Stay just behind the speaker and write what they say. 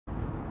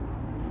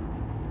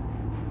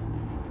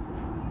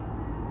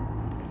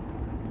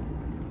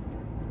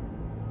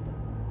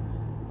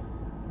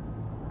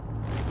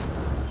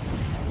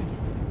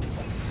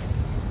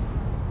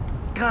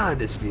God,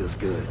 this feels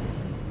good.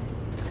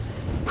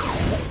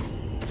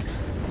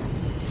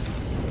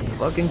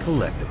 Fucking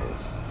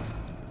collectibles.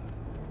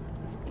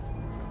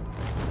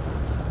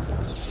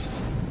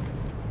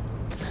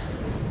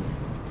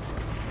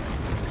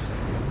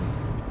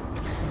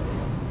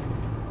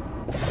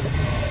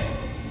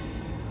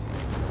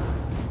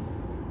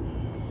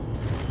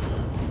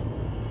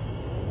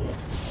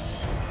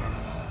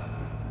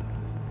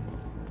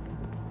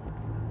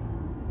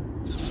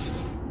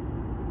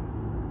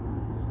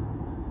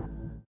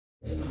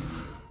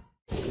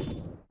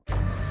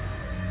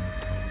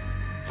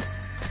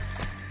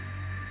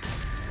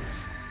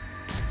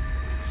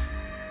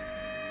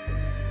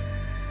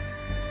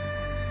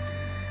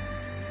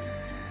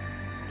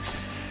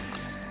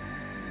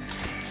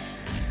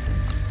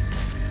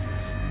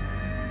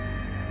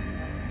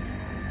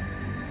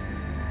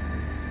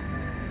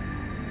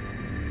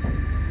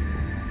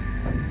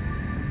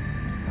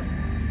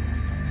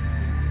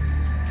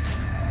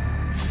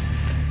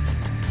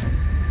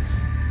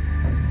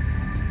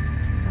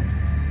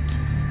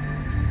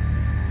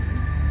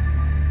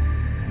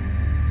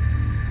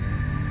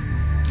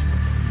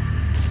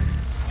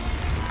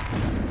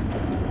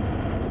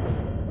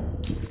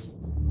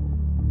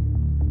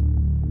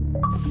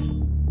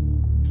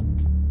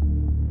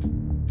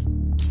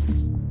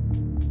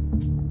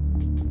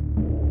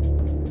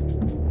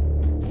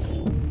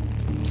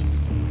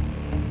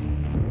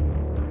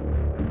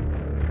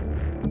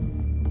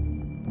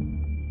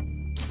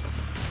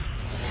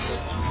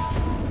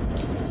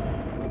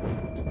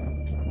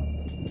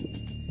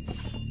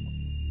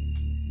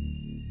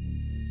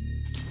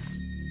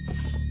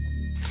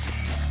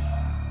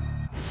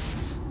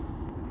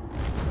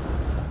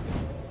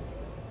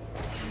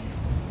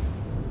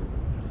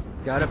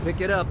 Gotta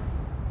pick it up.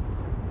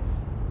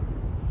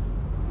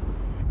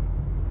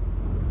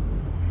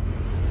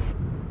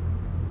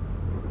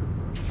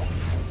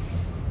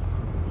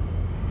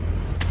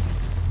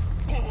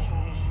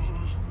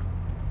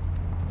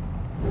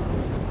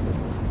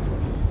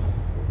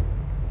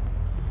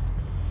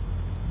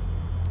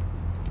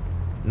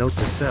 Note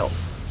to self,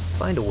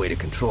 find a way to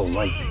control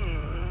lightning.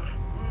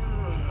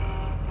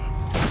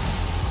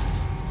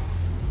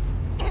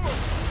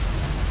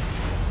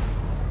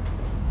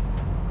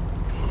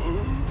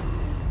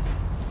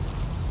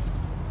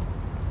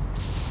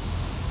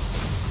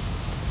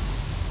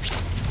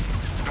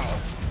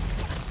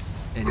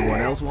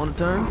 Anyone else want a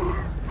turn?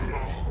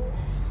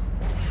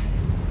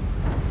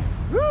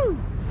 Woo!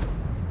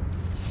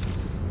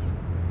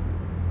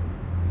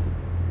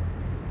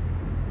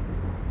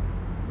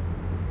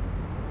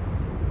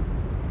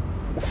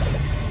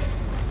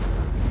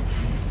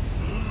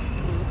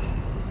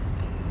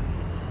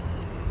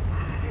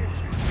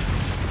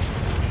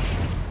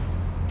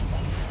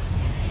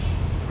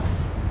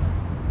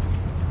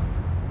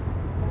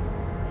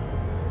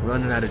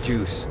 Running out of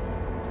juice.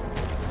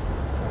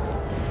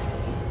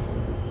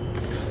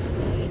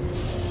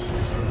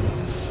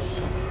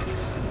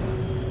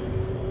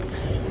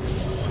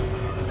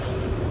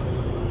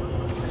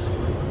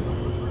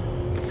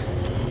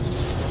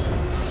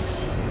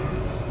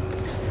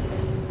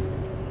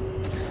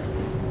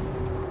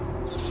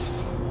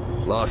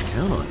 Lost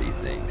count on these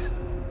things.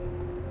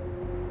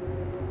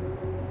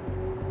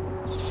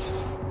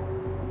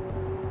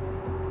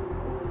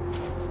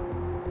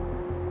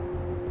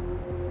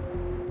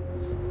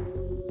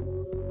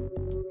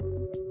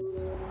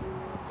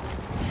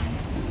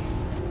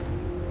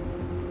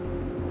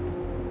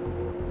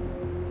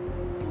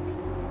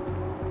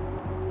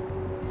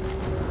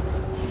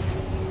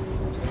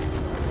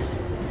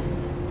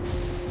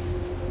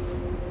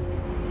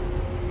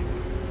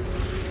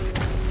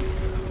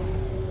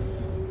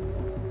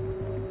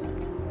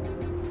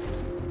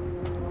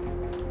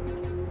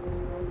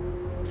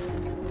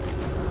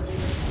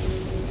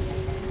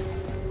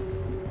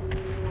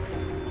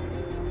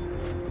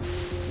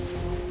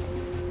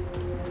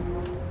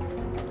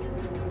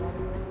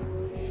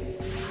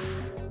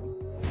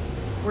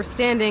 We're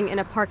standing in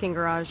a parking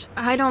garage.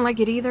 I don't like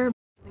it either.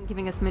 They're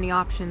giving us many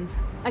options.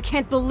 I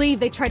can't believe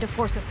they tried to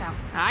force us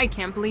out. I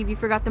can't believe you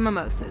forgot the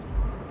mimosas.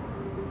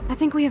 I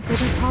think we have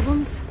bigger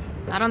problems.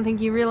 I don't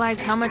think you realize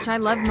how much I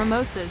love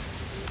mimosas.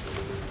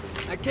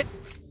 I can't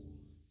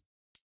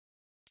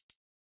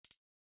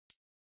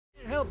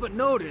help but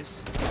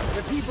notice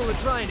that people are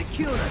trying to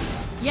kill us.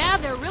 Yeah,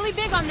 they're really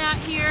big on that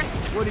here.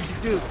 What did you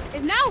do?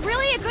 Is now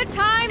really a good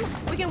time?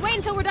 We can wait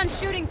until we're done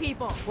shooting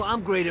people. Well,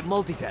 I'm great at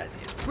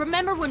multitasking.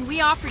 Remember when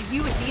we offered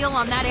you a deal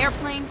on that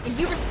airplane and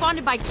you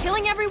responded by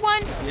killing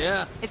everyone?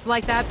 Yeah. It's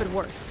like that, but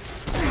worse.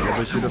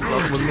 Never should have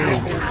fucked with me. How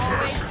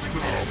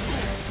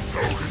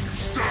can you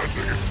stand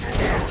against the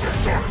hordes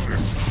of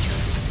darkness?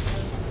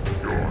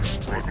 Your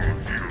struggle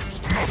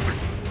yields nothing.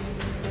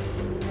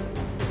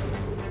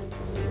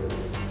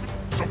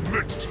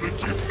 Submit to the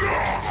deep.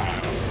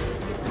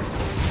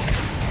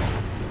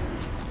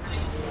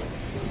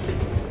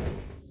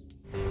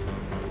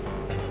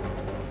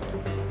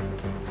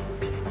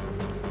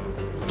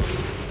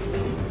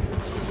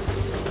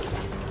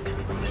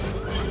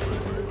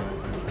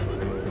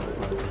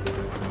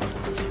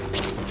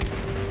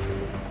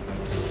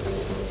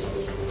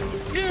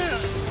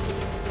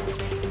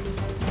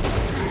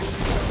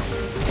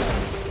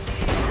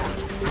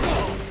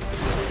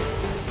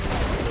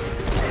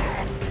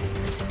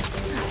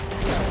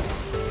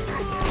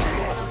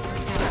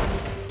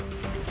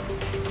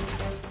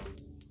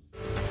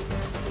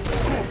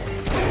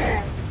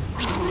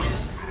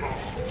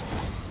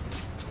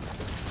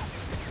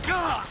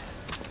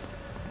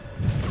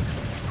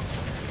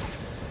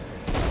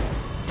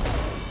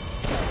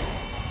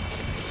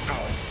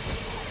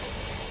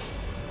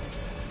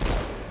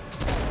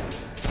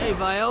 Hey,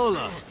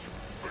 Viola.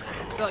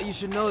 Thought you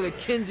should know that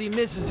Kinsey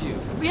misses you.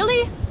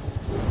 Really?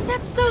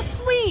 That's so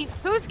sweet!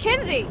 Who's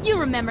Kinsey? You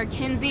remember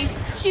Kinsey.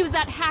 She was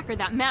that hacker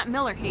that Matt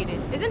Miller hated.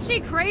 Isn't she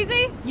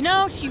crazy? You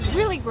know, she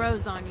really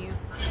grows on you.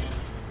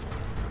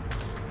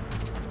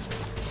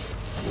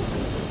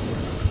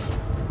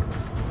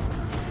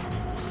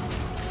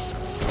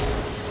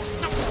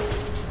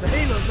 The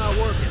halo's not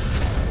working.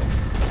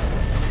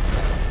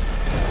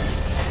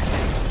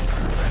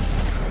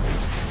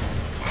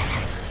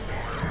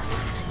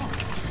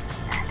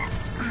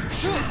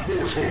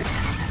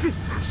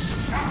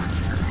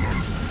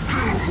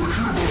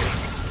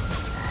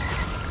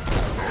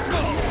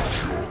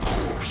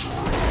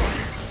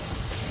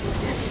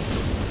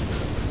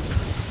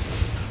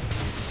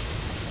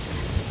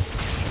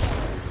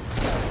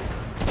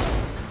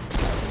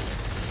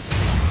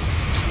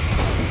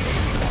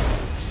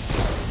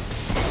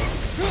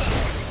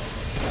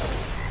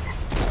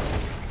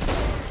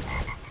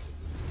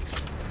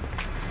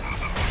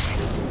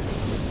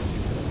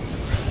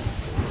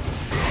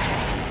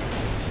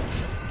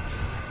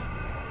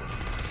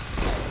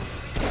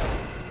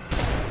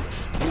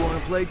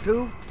 Play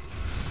too?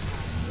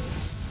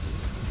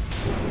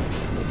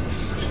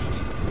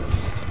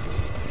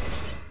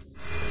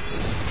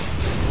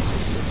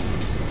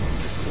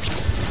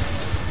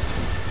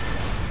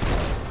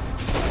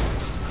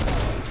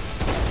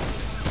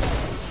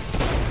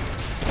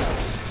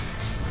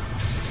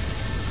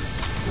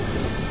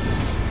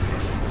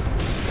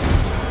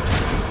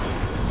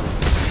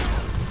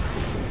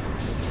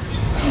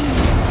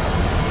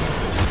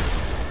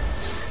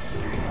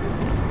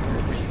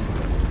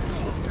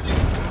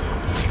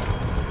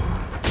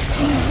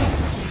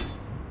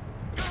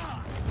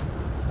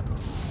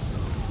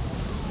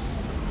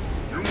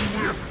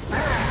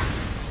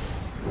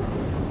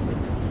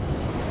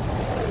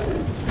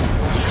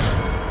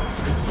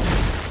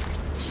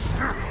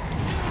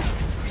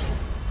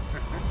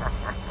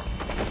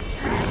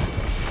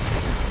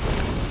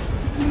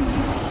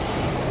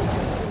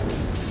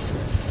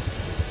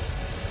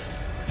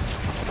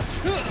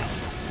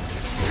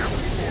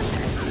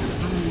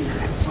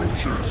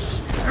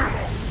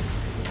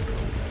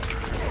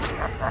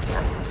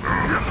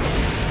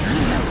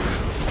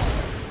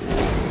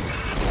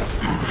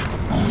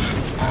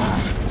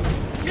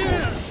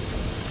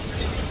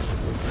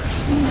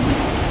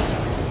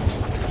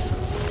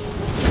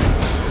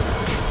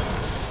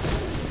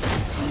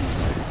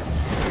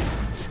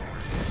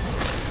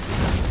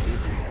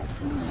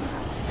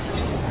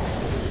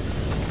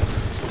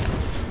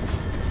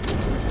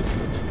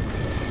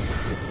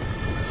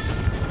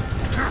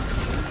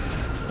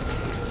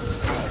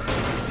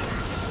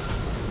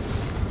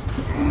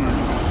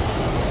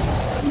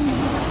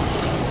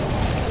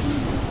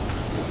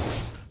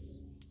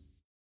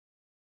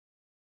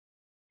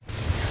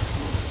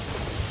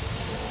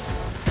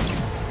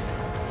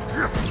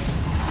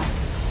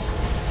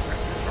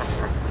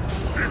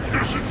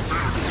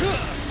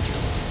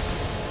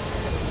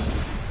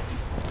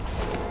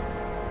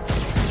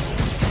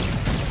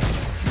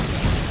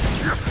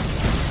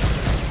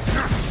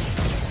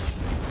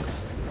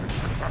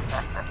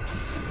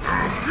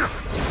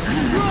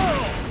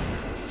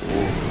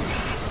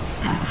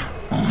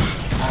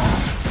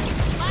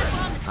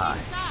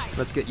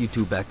 Let's get you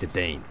two back to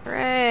Dane.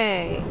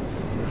 Hooray!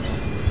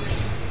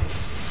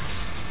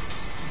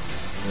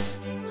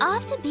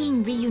 After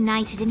being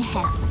reunited in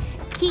hell,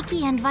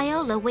 Kiki and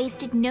Viola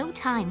wasted no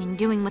time in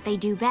doing what they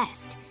do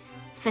best: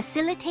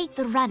 facilitate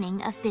the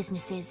running of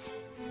businesses.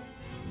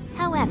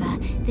 However,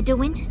 the De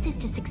Winter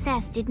sisters'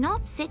 success did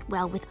not sit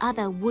well with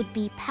other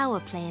would-be power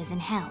players in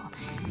hell.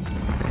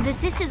 The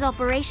sisters'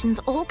 operations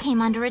all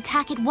came under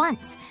attack at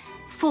once,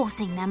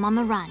 forcing them on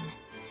the run.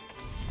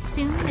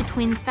 Soon, the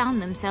twins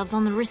found themselves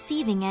on the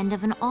receiving end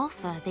of an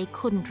offer they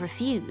couldn't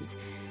refuse.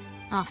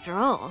 After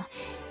all,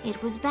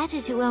 it was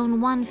better to own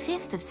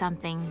 1/5 of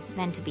something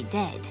than to be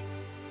dead.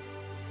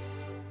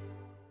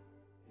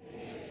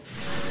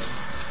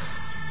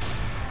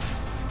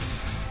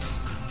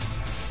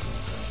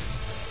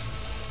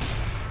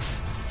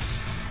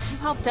 You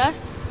helped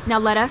us. Now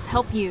let us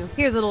help you.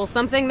 Here's a little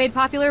something made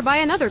popular by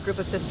another group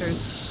of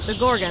sisters, the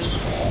Gorgons.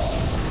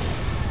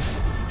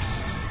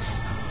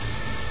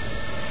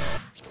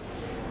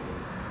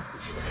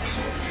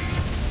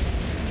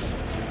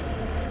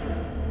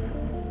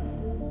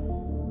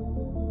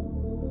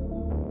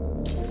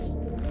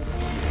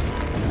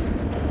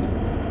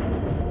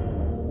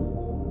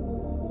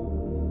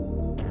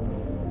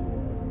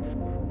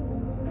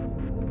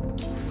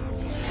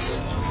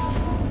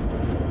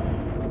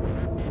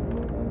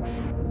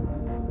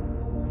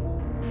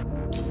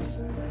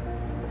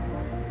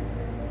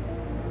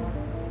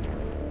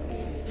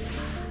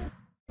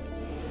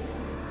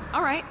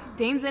 Alright,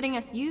 Dane's letting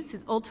us use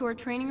his Ultor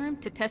training room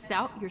to test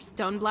out your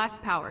Stone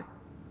Blast power.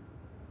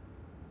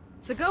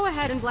 So go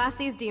ahead and blast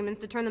these demons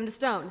to turn them to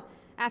stone.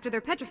 After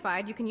they're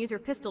petrified, you can use your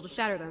pistol to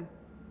shatter them.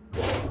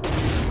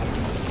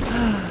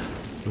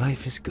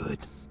 Life is good.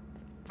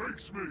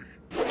 Face me!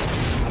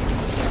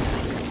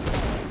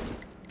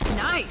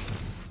 Nice!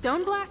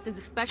 Stone Blast is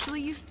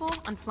especially useful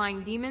on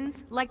flying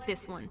demons like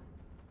this one.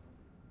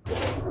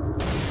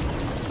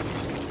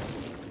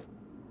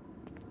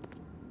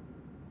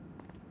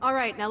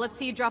 Alright, now let's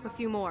see you drop a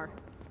few more.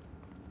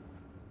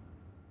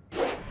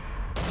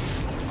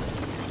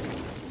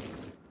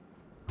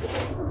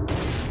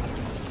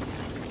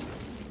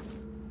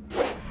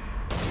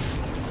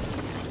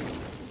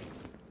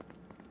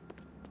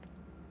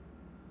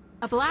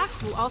 A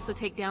blast will also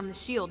take down the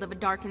shield of a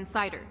Dark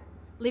Insider,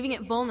 leaving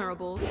it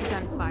vulnerable to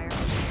gunfire.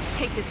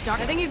 Take this dark—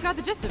 I think you've got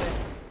the gist of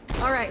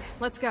it. Alright,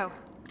 let's go.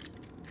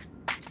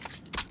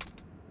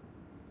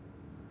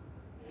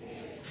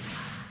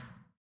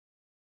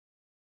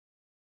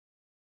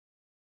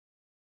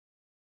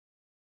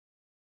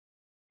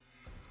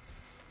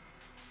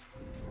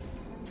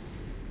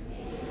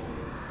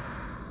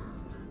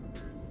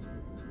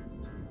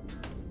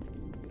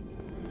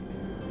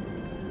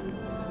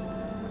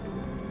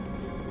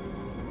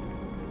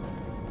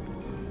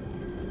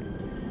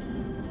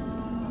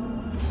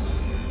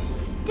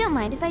 Don't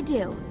mind if I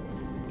do.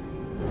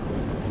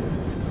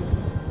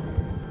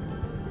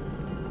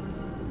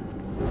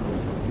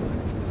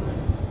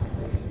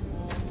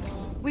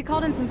 We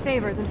called in some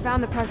favors and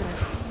found the President.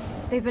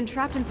 They've been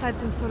trapped inside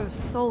some sort of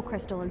soul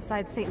crystal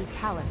inside Satan's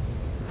palace.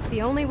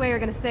 The only way you're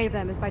gonna save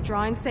them is by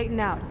drawing Satan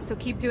out, so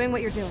keep doing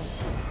what you're doing.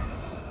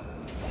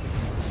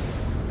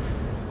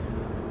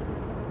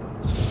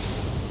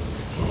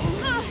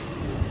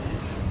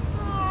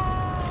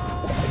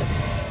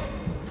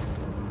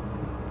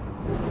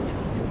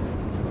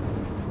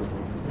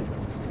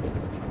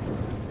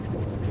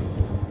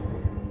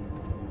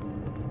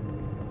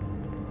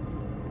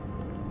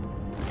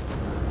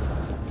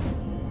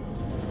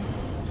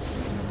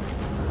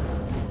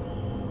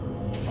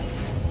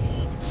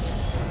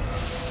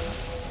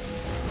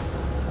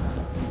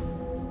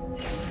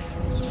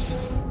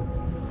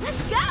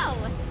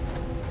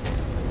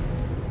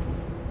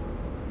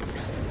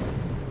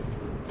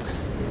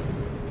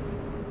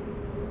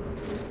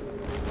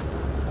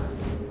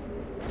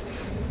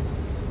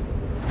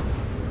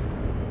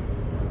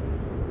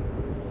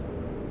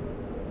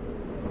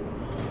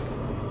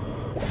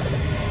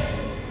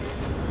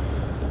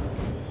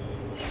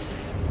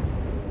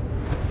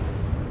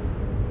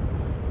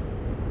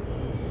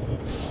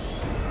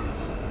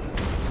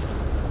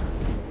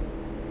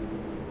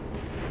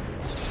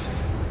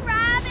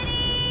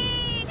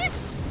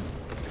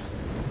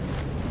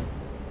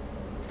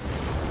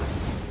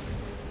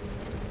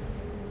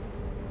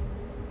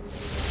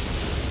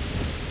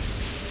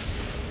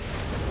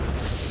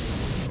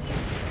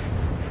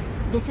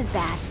 This is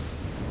bad.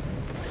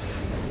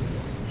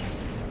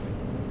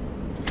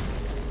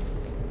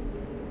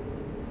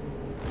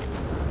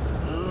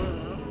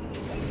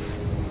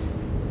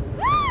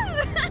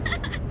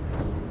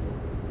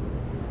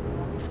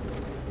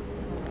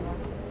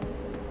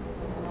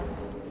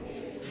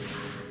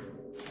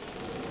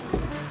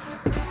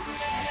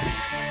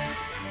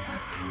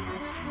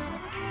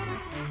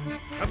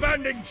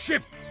 Abandoned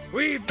ship!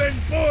 We've been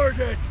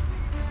boarded!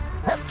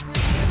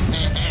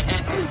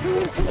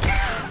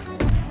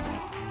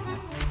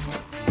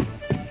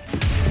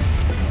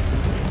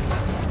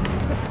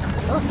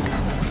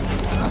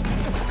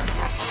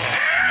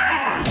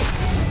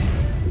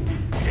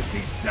 Get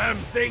these damn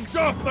things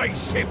off my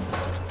ship!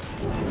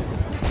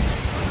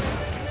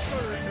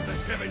 Scourge of the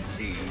Seven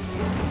Seas!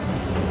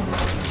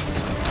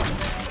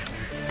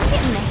 I'm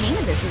getting the hang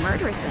of this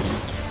murder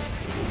thing.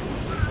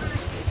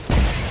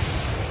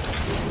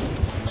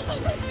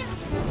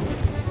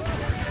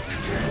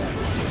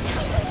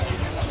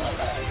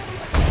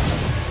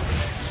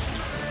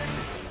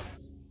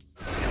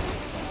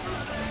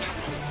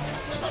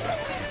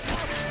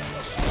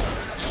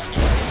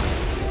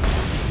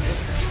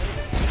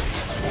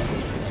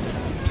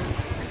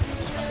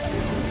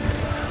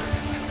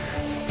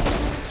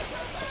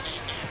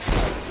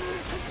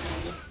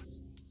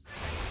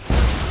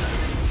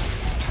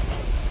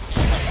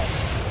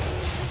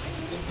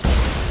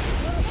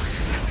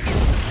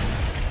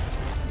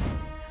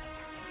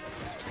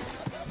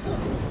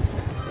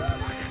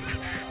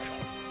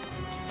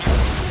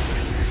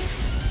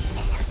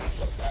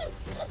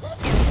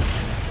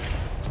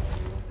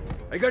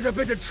 I got a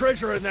bit of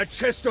treasure in that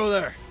chest over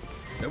there.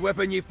 The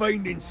weapon you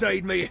find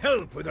inside may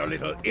help with our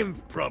little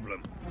imp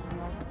problem.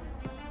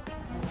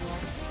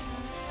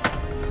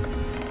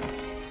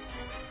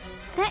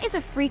 That is a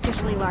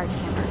freakishly large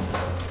hammer.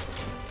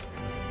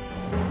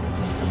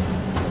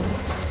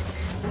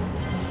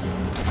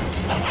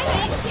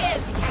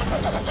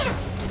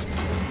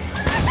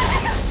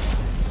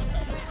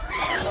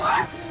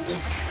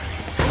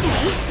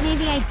 Okay,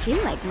 maybe I do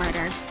like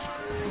murder.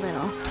 A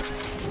little.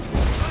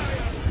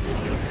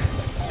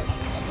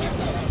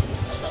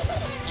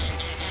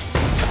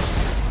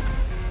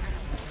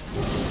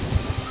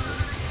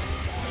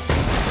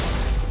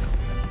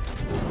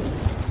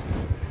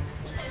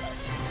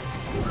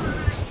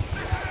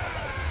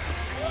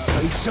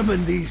 I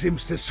summoned these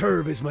imps to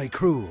serve as my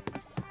crew.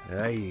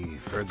 I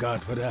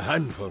forgot what a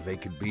handful they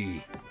could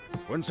be.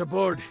 Once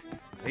aboard,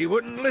 they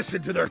wouldn't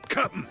listen to their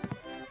captain.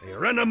 They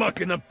ran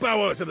amok in the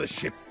bowels of the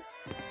ship.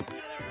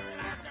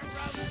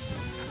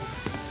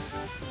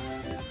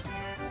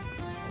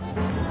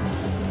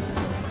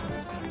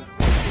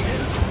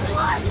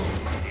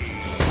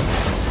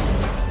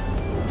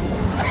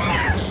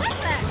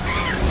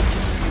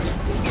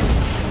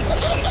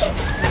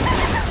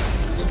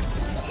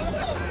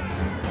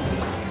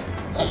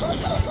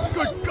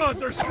 Good God,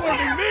 they're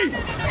swarming me!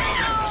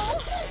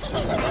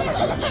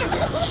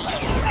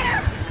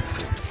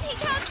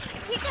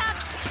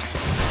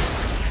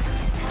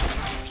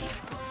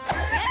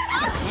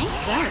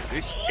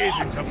 This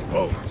isn't a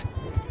boat.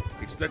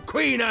 It's the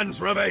Queen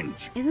Anne's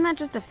Revenge. Isn't that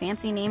just a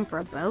fancy name for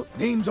a boat?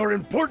 Names are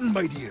important,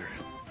 my dear.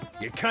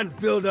 You can't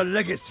build a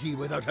legacy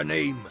without a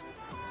name.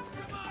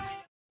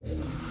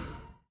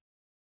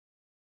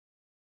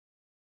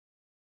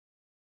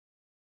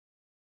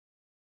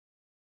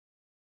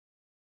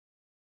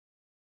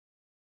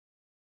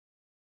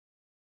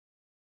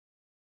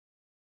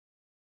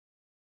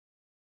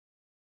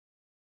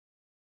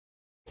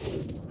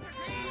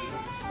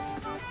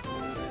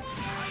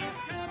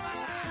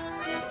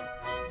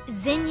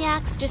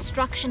 Zinyak's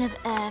destruction of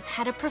Earth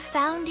had a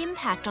profound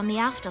impact on the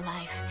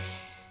afterlife.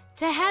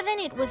 To heaven,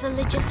 it was a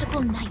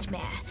logistical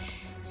nightmare.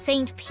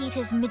 St.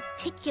 Peter's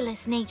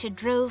meticulous nature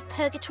drove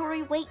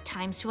purgatory wait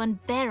times to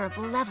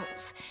unbearable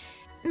levels.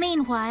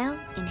 Meanwhile,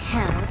 in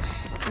hell,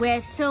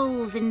 where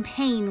souls in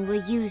pain were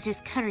used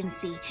as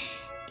currency,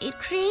 it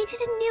created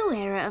a new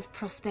era of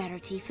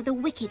prosperity for the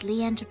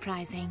wickedly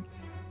enterprising.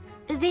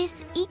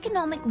 This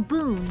economic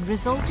boon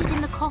resulted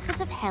in the coffers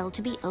of hell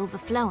to be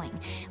overflowing,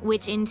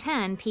 which in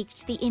turn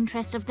piqued the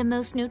interest of the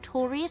most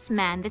notorious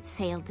man that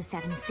sailed the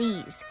seven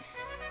seas.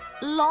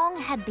 Long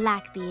had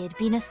Blackbeard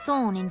been a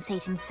thorn in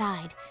Satan's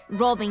side,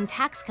 robbing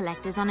tax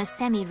collectors on a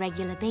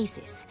semi-regular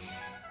basis.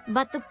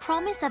 But the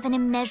promise of an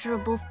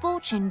immeasurable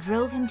fortune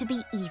drove him to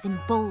be even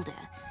bolder.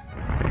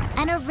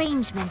 An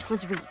arrangement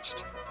was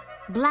reached.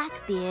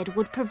 Blackbeard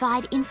would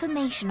provide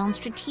information on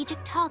strategic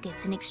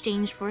targets in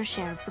exchange for a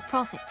share of the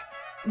profit.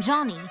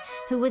 Johnny,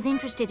 who was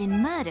interested in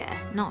murder,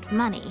 not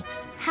money,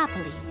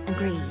 happily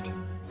agreed.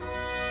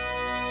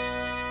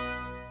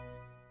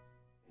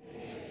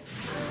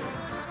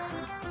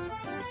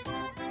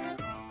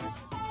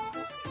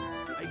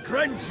 I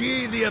grant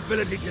ye the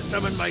ability to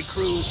summon my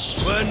crew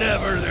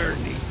whenever they're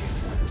needed.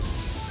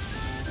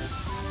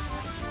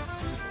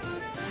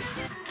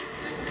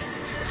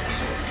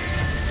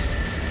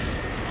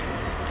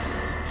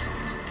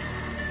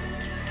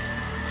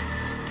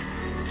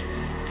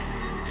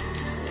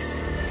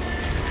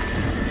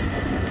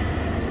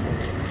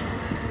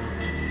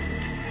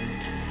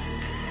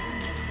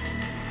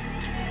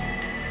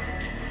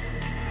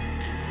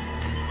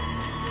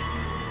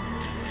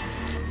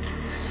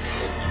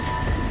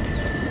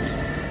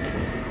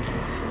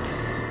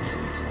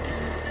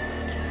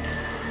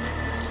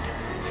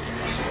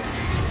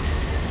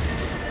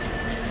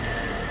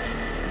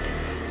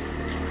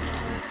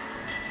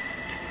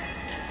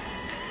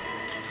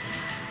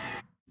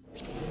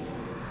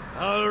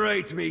 All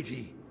right,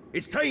 matey.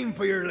 It's time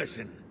for your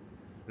lesson.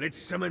 Let's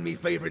summon me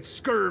favorite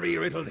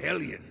scurvy-riddled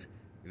hellion,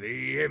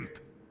 the Imp.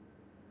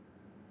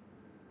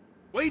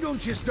 Why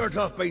don't you start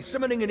off by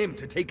summoning an imp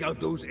to take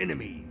out those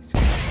enemies?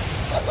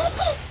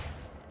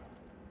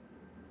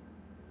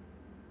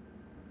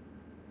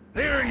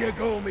 There you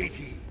go,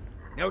 matey.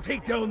 Now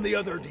take down the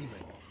other demon.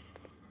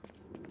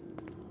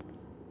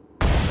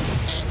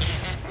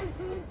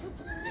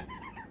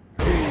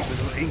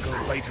 Those little ankle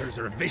biters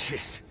are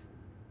vicious.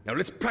 Now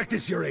let's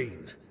practice your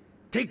aim.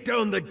 Take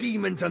down the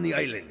demons on the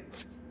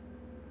islands.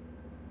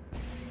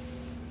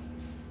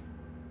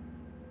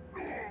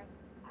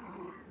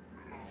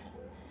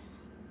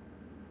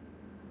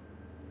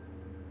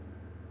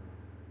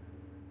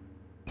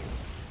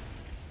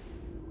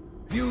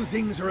 Few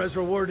things are as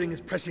rewarding as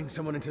pressing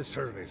someone into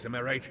service, am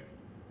I right?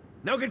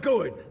 Now get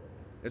going.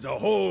 There's a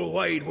whole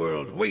wide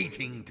world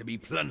waiting to be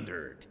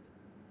plundered.